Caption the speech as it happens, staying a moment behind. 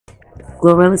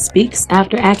Glorilla speaks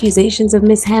after accusations of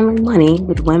mishandling money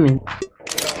with women.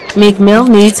 Meek Mill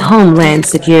needs homeland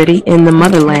security in the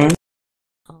motherland.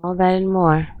 All that and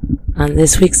more on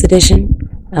this week's edition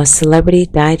of Celebrity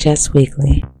Digest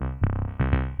Weekly.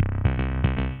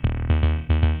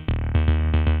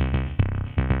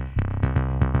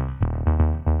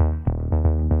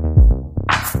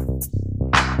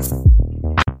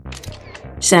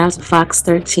 Shout out to Fox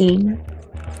 13,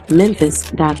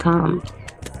 Memphis.com.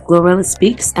 Glorilla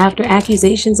speaks after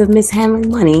accusations of mishandling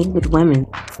money with women.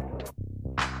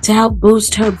 To help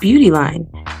boost her beauty line,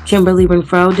 Kimberly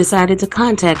Renfro decided to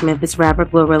contact Memphis rapper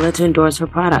Glorilla to endorse her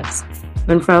products.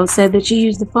 Renfro said that she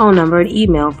used the phone number and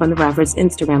email from the rapper's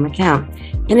Instagram account,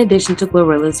 in addition to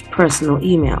Glorilla's personal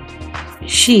email.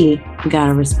 She got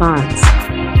a response.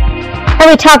 And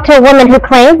we talked to a woman who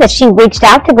claims that she reached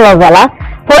out to Glorilla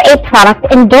for a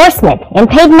product endorsement and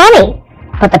paid money,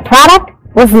 but the product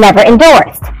was never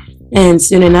endorsed. And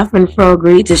soon enough, Renfro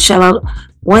agreed to shell out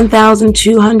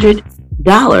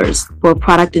 $1,200 for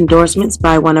product endorsements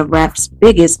by one of rap's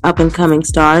biggest up-and-coming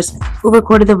stars who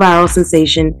recorded the viral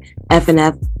sensation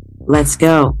F&F Let's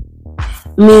Go.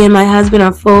 Me and my husband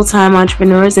are full-time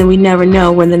entrepreneurs and we never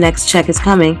know when the next check is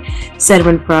coming, said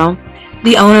Renfro,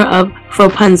 the owner of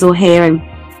Fropunzel Hair and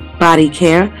Body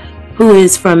Care, who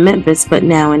is from Memphis but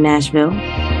now in Nashville.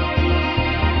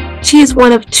 She is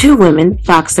one of two women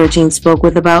Fox 13 spoke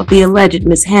with about the alleged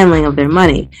mishandling of their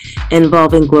money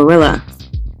involving Glorilla.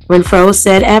 Renfro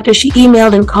said after she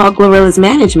emailed and called Glorilla's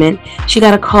management, she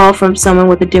got a call from someone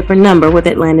with a different number with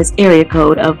Atlanta's area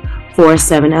code of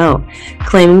 470,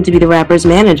 claiming to be the rapper's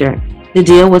manager. The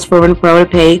deal was for Renfro to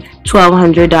pay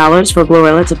 $1,200 for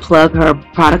Glorilla to plug her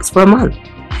products for a month.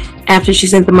 After she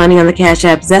sent the money on the Cash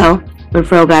App Zelle,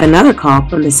 Renfro got another call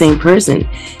from the same person,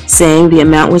 saying the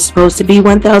amount was supposed to be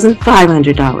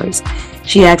 $1,500.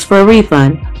 She asked for a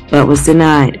refund, but was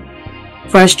denied.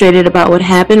 Frustrated about what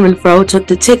happened, Renfro took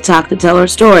to TikTok to tell her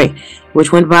story,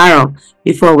 which went viral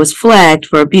before it was flagged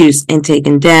for abuse and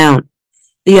taken down.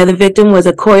 The other victim was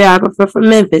a choreographer from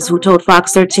Memphis who told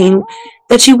Fox 13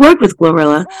 that she worked with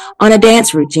Glorilla on a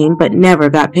dance routine but never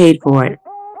got paid for it.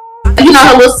 You know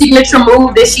her little signature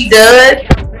move that she does?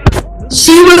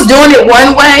 She was doing it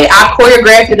one way, I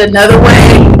choreographed it another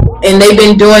way, and they've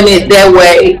been doing it that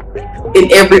way in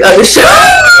every other show.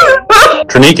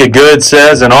 Tranika Good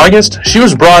says in August, she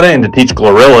was brought in to teach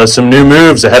Glorilla some new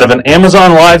moves ahead of an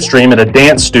Amazon live stream at a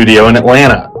dance studio in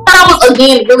Atlanta. I was,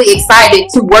 again, really excited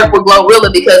to work with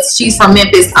Glorilla because she's from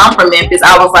Memphis, I'm from Memphis.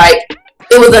 I was like,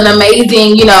 it was an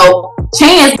amazing,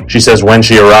 chance. She says when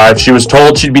she arrived, she was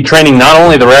told she'd be training not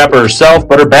only the rapper herself,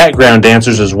 but her background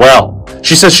dancers as well.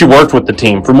 She says she worked with the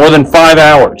team for more than 5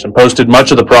 hours and posted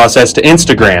much of the process to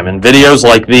Instagram in videos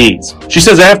like these. She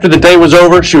says after the day was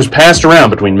over, she was passed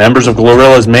around between members of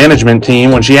Glorilla's management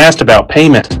team when she asked about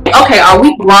payment. Okay, are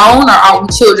we grown or are we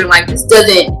children? Like, this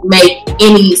doesn't make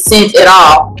any sense at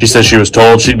all. She says she was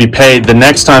told she'd be paid the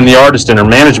next time the artist and her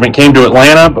management came to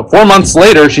Atlanta, but 4 months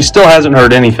later, she still hasn't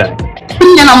heard anything.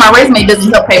 Putting it on my resume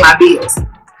doesn't help pay my bills.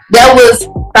 That was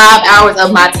 5 hours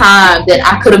of my time that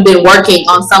I could have been working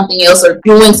on something else or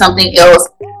doing something else.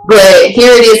 But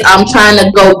here it is, I'm trying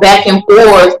to go back and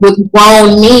forth with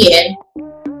grown men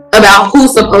about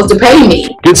who's supposed to pay me.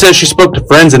 Good says she spoke to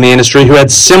friends in the industry who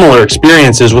had similar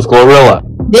experiences with Glorilla.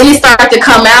 Then it started to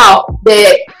come out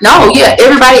that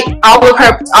everybody, all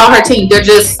her team, they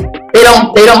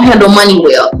don't handle money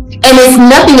well. And it's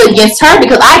nothing against her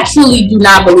because I truly do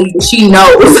not believe that she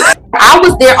knows. I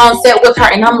was there on set with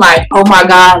her and I'm like, oh my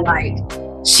God, like,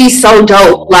 she's so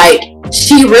dope. Like,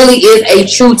 she really is a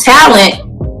true talent.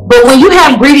 But when you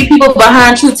have greedy people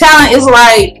behind true talent, it's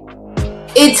like,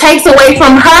 it takes away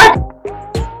from her.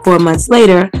 4 months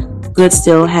later, Good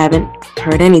still haven't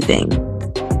heard anything.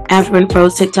 After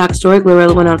Renfro's TikTok story,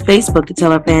 Glorilla went on Facebook to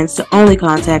tell her fans to only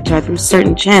contact her through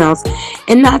certain channels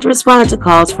and not to respond to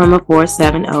calls from a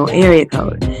 470 area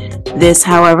code. This,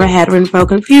 however, had Renfro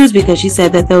confused because she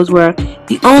said that those were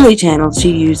the only channels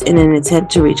she used in an attempt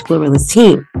to reach Glorilla's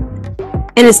team.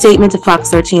 In a statement to Fox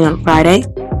 13 on Friday,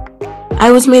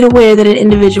 I was made aware that an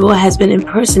individual has been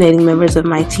impersonating members of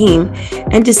my team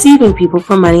and deceiving people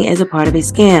for money as a part of a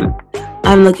scam.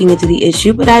 I'm looking into the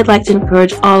issue, but I'd like to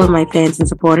encourage all of my fans and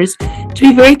supporters to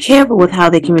be very careful with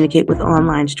how they communicate with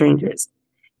online strangers.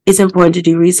 It's important to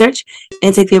do research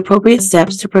and take the appropriate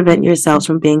steps to prevent yourselves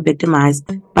from being victimized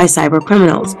by cyber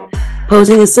criminals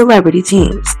posing as celebrity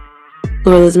teams.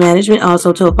 Glorilla's management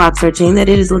also told Fox 13 that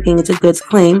it is looking into Good's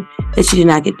claim that she did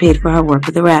not get paid for her work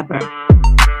with the rapper.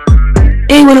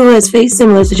 Anyone who has faced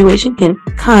similar situation can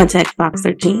contact Fox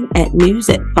 13 at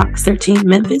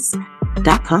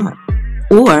news@fox13memphis.com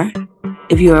or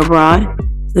if you're abroad,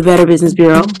 the Better Business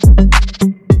Bureau,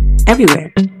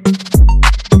 everywhere.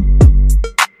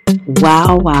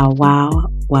 Wow.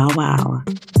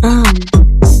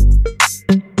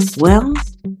 Well,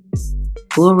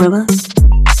 Glorilla,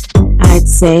 I'd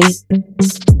say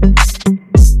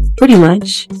pretty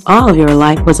much all of your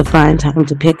life was a fine time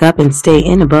to pick up and stay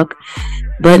in a book,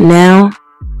 but now,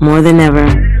 more than ever,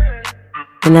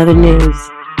 in other news,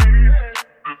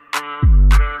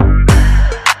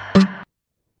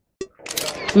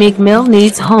 Meek Mill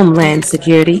needs homeland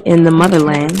security in the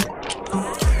motherland.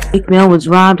 Meek Mill was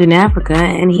robbed in Africa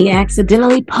and he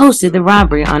accidentally posted the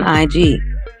robbery on IG.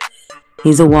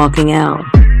 He's a walking L.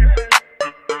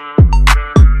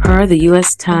 Per the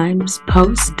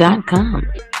USTimesPost.com.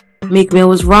 Meek Mill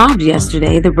was robbed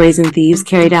yesterday. The brazen thieves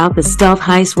carried out the stealth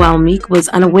heist while Meek was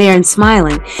unaware and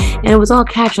smiling, and it was all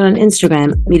captured on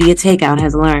Instagram, Media Takeout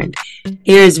has learned.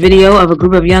 Here is video of a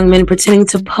group of young men pretending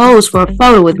to pose for a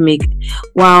photo with Meek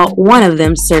while one of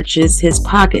them searches his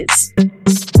pockets.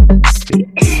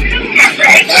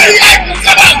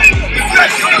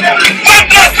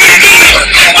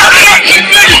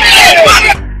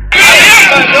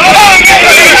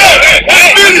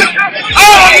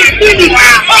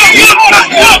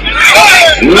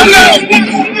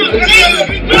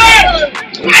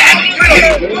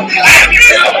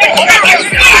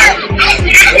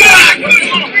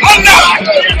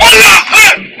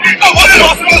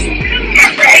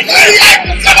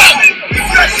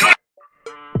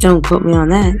 Don't quote me on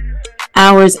that.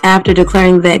 Hours after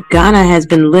declaring that Ghana has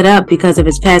been lit up because of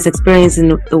his past experience in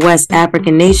the West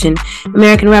African nation,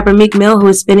 American rapper Meek Mill, who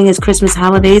is spending his Christmas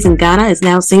holidays in Ghana, is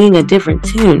now singing a different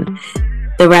tune.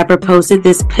 The rapper posted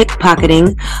this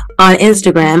pickpocketing on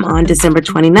Instagram on December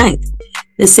 29th.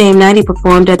 The same night he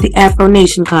performed at the Afro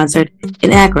Nation concert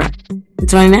in Accra. The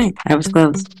 29th, I was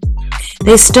close.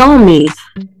 They stole me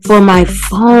for my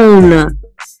phone.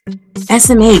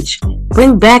 SMH,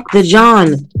 bring back the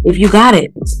John if you got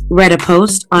it, read a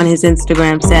post on his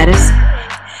Instagram status.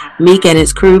 Meek and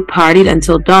his crew partied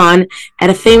until dawn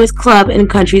at a famous club in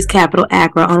country's capital,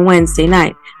 Accra, on Wednesday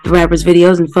night. The rapper's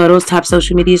videos and photos topped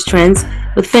social media's trends,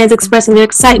 with fans expressing their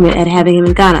excitement at having him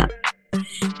in Ghana.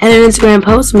 In an Instagram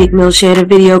post, Meek Mill shared a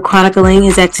video chronicling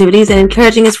his activities and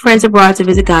encouraging his friends abroad to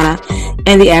visit Ghana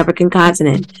and the African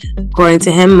continent. According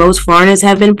to him, most foreigners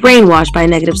have been brainwashed by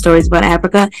negative stories about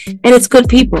Africa and its good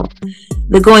people.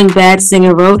 The Going Bad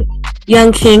singer wrote,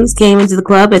 "Young kings came into the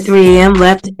club at 3 a.m.,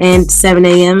 left and 7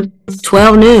 a.m.,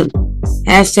 12 noon.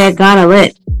 Hashtag Ghana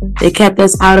lit. They kept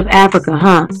us out of Africa,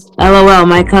 huh? LOL,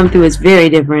 my come through is very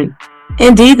different."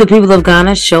 Indeed, the people of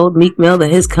Ghana showed Meek Mill that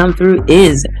his come through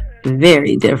is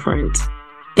very different,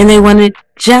 and they wanted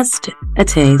just a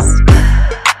taste.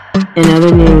 In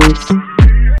other news,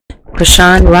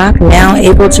 Krishan Rock now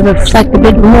able to reflect a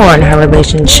bit more on her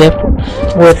relationship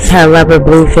with her lover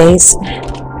Blueface,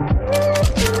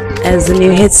 as the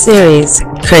new hit series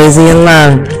Crazy in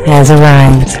Love has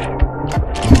arrived.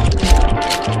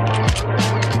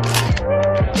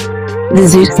 The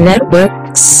Zeus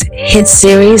Network's hit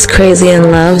series Crazy in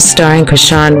Love, starring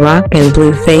Krishan Rock and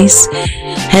Blueface,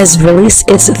 has released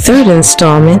its third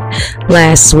installment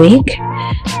last week,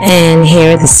 and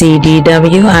here at the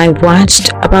CDW I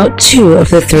watched about 2 of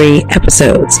the 3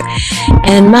 episodes.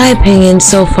 And in my opinion,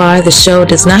 so far the show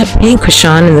does not paint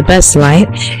Krishan in the best light,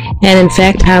 and in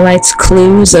fact highlights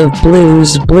clues of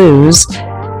blues,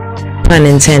 pun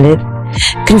intended.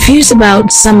 Confused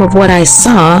about some of what I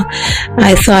saw,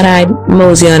 I thought I'd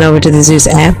mosey on over to the Zeus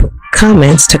app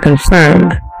comments to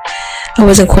confirm. I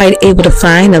wasn't quite able to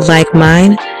find a like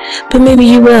mine, but maybe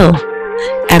you will,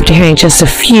 after hearing just a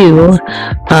few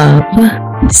of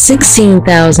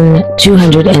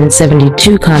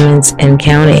 16,272 comments and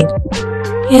counting.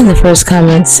 And the first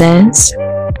comment says,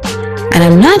 and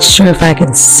I'm not sure if I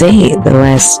can say the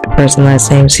last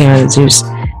names here on the Zeus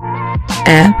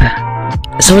app,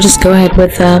 so we'll just go ahead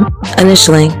with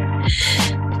initialing.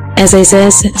 As it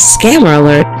says, scammer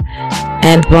alert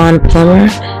at Vaughn Plummer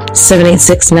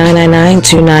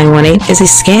 786-999-2918 is a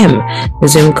scam. The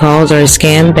Zoom calls are a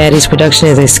scam. Baddies Production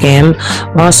is a scam.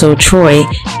 Also, Troy,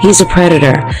 he's a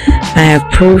predator. I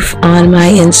have proof on my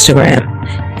Instagram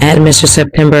at Mr.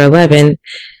 September 11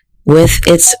 with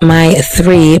it's my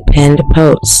 3 pinned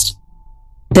posts.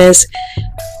 It says,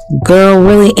 girl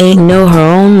really ain't know her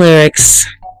own lyrics.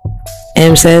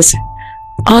 M says,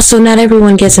 also, not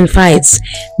everyone gets in fights.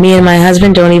 Me and my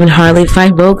husband don't even hardly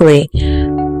fight vocally.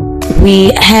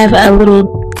 We have a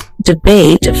little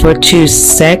debate for 2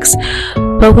 secs,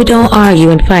 but we don't argue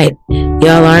and fight.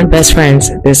 Y'all aren't best friends.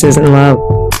 This isn't love.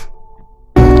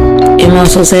 M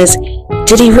also says,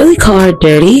 did he really call her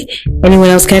dirty? Anyone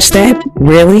else catch that?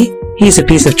 Really? He's a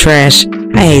piece of trash.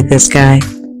 I hate this guy.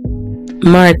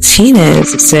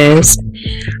 Martinez says,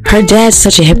 her dad's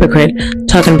such a hypocrite,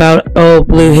 talking about, oh,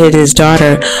 Blue hit his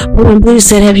daughter. But when Blue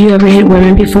said, have you ever hit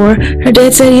women before? Her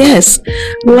dad said yes.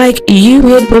 Like, you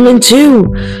hit women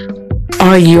too.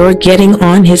 Are you getting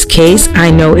on his case?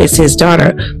 I know it's his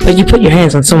daughter, but you put your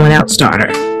hands on someone else's daughter.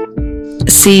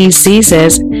 CC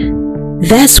says,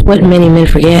 that's what many men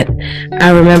forget. I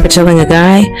remember telling a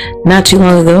guy not too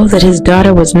long ago that his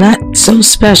daughter was not so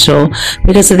special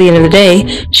because at the end of the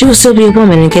day, she will still be a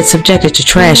woman and get subjected to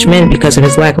trash men because of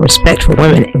his lack of respect for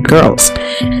women and girls.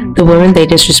 The women they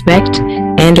disrespect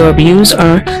and or abuse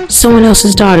are someone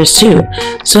else's daughters too,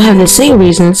 so have the same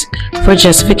reasons for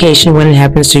justification when it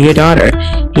happens to your daughter.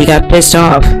 He got pissed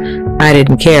off. I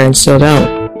didn't care and still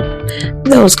don't.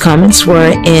 Those comments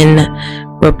were in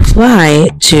reply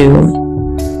to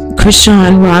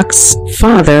Krishan Rock's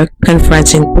father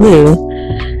confronting Blue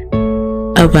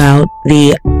about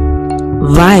the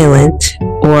violent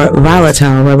or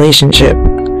volatile relationship.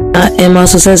 M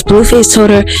also says, Blueface told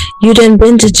her, you done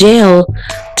been to jail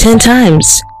 10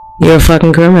 times. You're a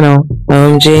fucking criminal.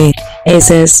 OMG. A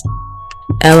says,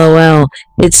 LOL.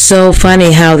 It's so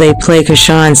funny how they play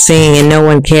Krishan singing and no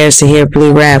one cares to hear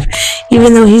Blue rap,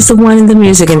 even though he's the one in the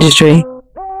music industry.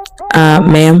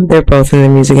 Ma'am, they're both in the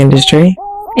music industry.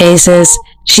 A says,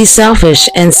 she's selfish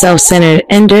and self-centered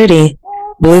and dirty.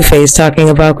 Blueface talking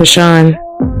about Krishan.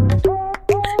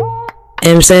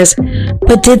 M says,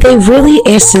 but did they really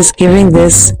assist giving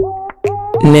this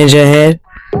ninja head?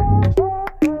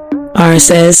 R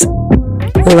says,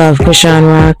 love Krishan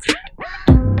Rock.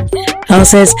 L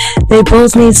says, they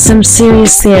both need some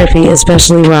serious therapy,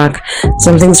 especially Rock.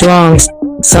 Something's wrong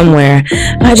somewhere.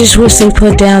 I just wish they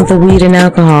put down the weed and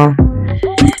alcohol.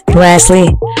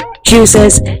 Lastly, Q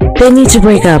says, they need to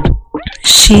break up.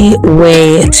 She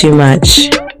way too much.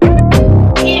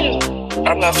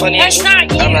 I'm not funny. That's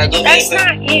not you. I'm not good. That's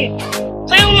not you.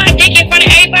 Playing with my dick in front of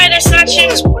everybody, that's not you.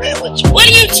 What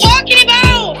are you talking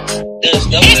about? It's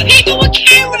people with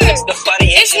cameras. That's the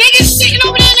funniest. It's niggas sitting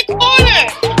over there in the corner.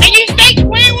 And you fake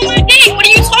playing with my dick. What are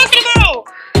you talking about?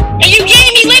 And you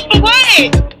gave me lip for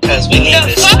what? Because we need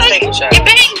this. Fuck? Take a shot. You're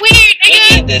being weird, We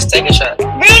nigga. need this. Take a shot.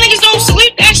 Real niggas don't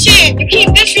salute that shit. You keep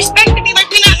disrespecting me like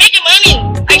we're not making money.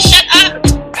 Like, shut up.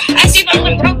 I see if I'm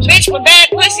a broke bitch with bad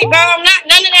pussy, bro. I'm not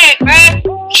none of that, bro.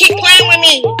 Keep playing with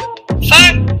me.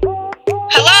 Fuck.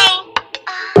 Hello?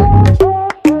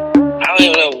 I don't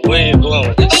even know where you're going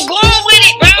with this. I'm going with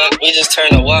it, bro. But we just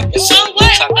turned the walk. And So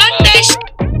what? Fuck that shit.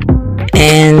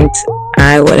 And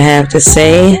I would have to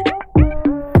say,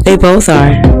 they both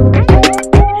are.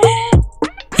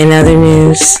 In other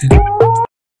news,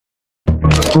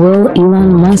 will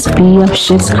Elon Musk be up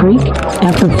shit's creek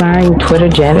after firing Twitter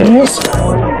janitors?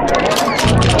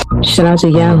 Shout out to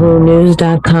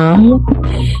YahooNews.com.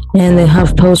 And the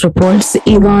HuffPost reports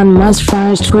Elon Musk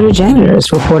fires Twitter janitors,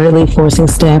 reportedly forcing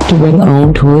staff to bring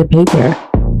own toilet paper.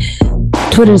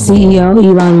 Twitter CEO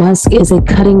Elon Musk is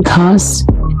cutting costs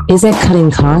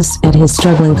at his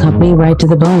struggling company right to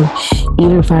the bone,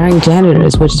 even firing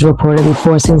janitors, which is reportedly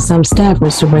forcing some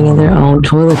staffers to bring in their own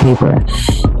toilet paper.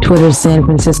 Twitter's San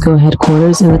Francisco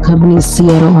headquarters and the company's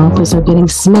Seattle office are getting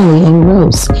smelly and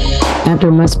gross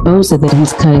after Musk boasted that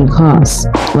he's cutting costs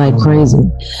like crazy.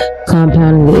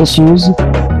 Compounding the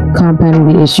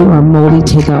issue are moldy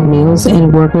takeout meals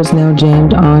and workers now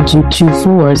jammed onto 2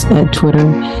 floors at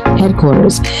Twitter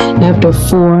headquarters after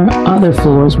 4 other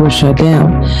floors were shut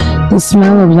down. The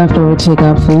smell of leftover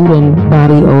takeout food and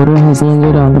body odor has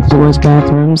lingered on the floor's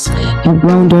bathrooms have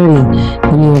grown dirty.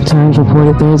 The New York Times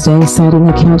reported Thursday, citing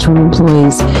accounts from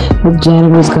employees. With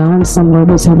janitors gone, some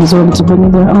workers have resorted to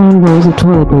bringing their own rolls of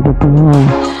toilet paper from home.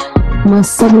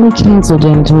 Musk suddenly canceled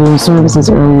janitorial services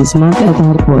early this month at the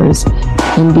headquarters.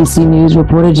 NBC News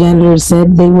reported janitors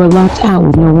said they were locked out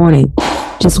with no warning,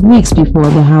 just weeks before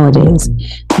the holidays,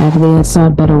 after they had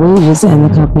sought better wages and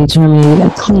the company terminated a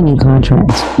cleaning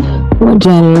contract. One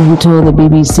janitor who told the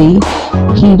BBC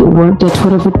he'd worked at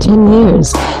Twitter for 10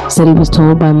 years said he was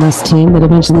told by Musk's team that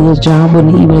eventually his job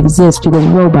wouldn't even exist because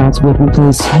robots would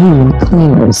replace human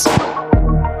cleaners.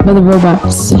 But the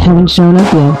robots haven't shown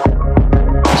up yet.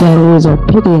 Janitors are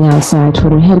picketing outside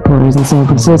Twitter headquarters in San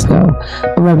Francisco.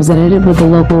 A representative with the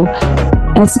local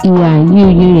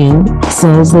SEIU union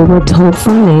says they were told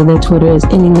Friday that Twitter is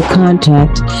ending the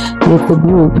contract with the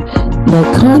group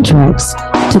that contracts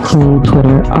to clean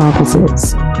Twitter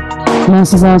offices.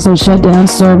 Musk has also shut down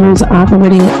servers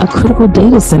operating a critical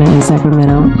data center in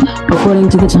Sacramento, according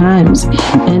to the Times.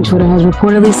 And Twitter has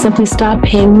reportedly simply stopped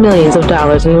paying millions of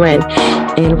dollars in rent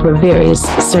and for various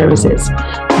services.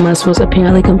 Musk was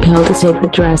apparently compelled to take the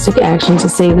drastic action to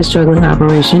save the struggling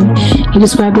operation. He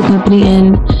described the company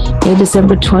in a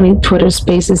December 20 Twitter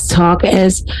Spaces talk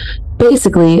as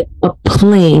basically a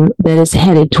plane that is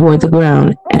headed toward the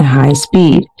ground at high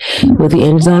speed, with the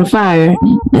engines on fire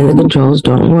and the controls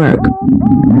don't work.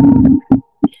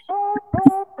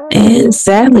 And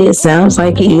sadly, it sounds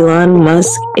like Elon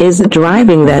Musk is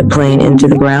driving that plane into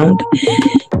the ground.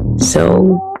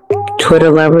 So,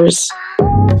 Twitter lovers,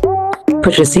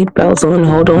 put your seatbelts on,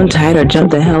 hold on tight, or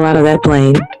jump the hell out of that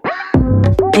plane.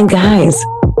 And guys,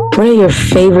 when are your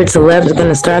favorite celebs going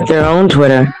to start their own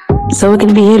Twitter so it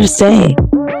can be here to stay?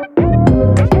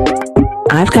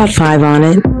 I've got 5 on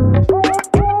it.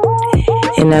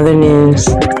 In other news,